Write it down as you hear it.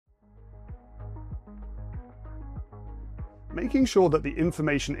Making sure that the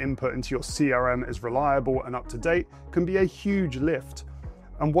information input into your CRM is reliable and up to date can be a huge lift.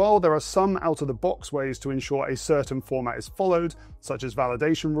 And while there are some out-of-the-box ways to ensure a certain format is followed, such as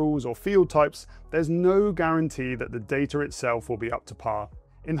validation rules or field types, there's no guarantee that the data itself will be up to par.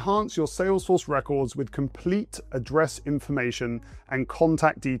 Enhance your Salesforce records with complete address information and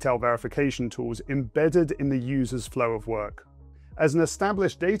contact detail verification tools embedded in the user's flow of work. As an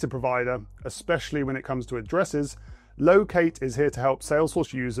established data provider, especially when it comes to addresses, Loqate is here to help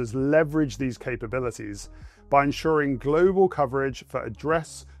Salesforce users leverage these capabilities by ensuring global coverage for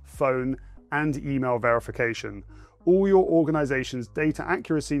address, phone, and email verification. All your organization's data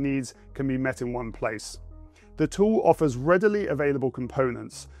accuracy needs can be met in one place. The tool offers readily available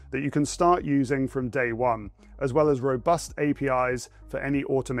components that you can start using from day one, as well as robust APIs for any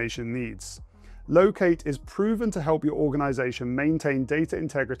automation needs. Loqate is proven to help your organization maintain data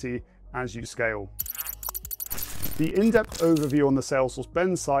integrity as you scale. The in-depth overview on the Salesforce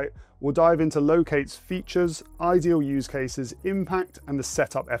Ben site will dive into Loqate's features, ideal use cases, impact, and the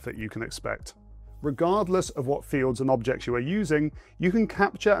setup effort you can expect. Regardless of what fields and objects you are using, you can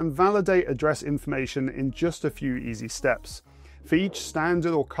capture and validate address information in just a few easy steps. For each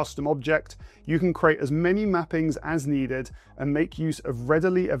standard or custom object, you can create as many mappings as needed and make use of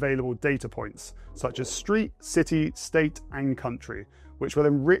readily available data points, such as street, city, state, and country, which will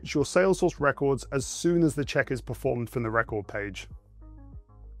enrich your Salesforce records as soon as the check is performed from the record page.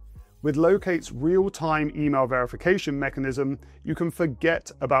 With Loqate's real-time email verification mechanism, you can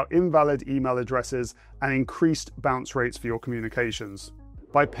forget about invalid email addresses and increased bounce rates for your communications.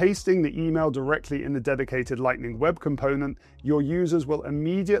 By pasting the email directly in the dedicated Lightning Web component, your users will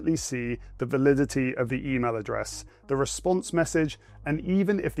immediately see the validity of the email address, the response message, and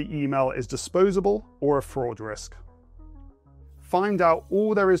even if the email is disposable or a fraud risk. Find out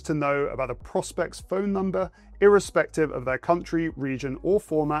all there is to know about a prospect's phone number, irrespective of their country, region, or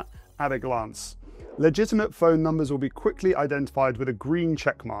format, at a glance. Legitimate phone numbers will be quickly identified with a green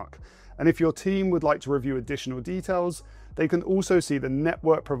check mark, and if your team would like to review additional details, they can also see the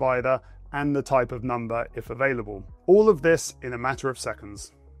network provider and the type of number if available. All of this in a matter of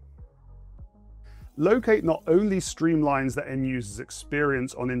seconds. Loqate not only streamlines the end user's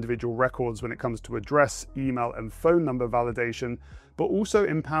experience on individual records when it comes to address, email, and phone number validation, but also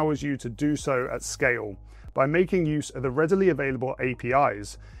empowers you to do so at scale. By making use of the readily available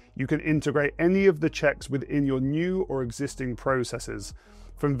APIs, you can integrate any of the checks within your new or existing processes,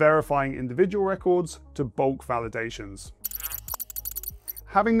 from verifying individual records to bulk validations.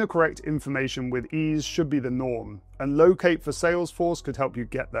 Having the correct information with ease should be the norm, and Loqate for Salesforce could help you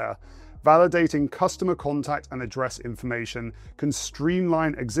get there. Validating customer contact and address information can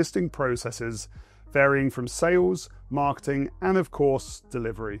streamline existing processes, varying from sales, marketing, and of course,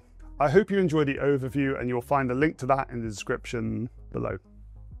 delivery. I hope you enjoyed the overview, and you'll find a link to that in the description below.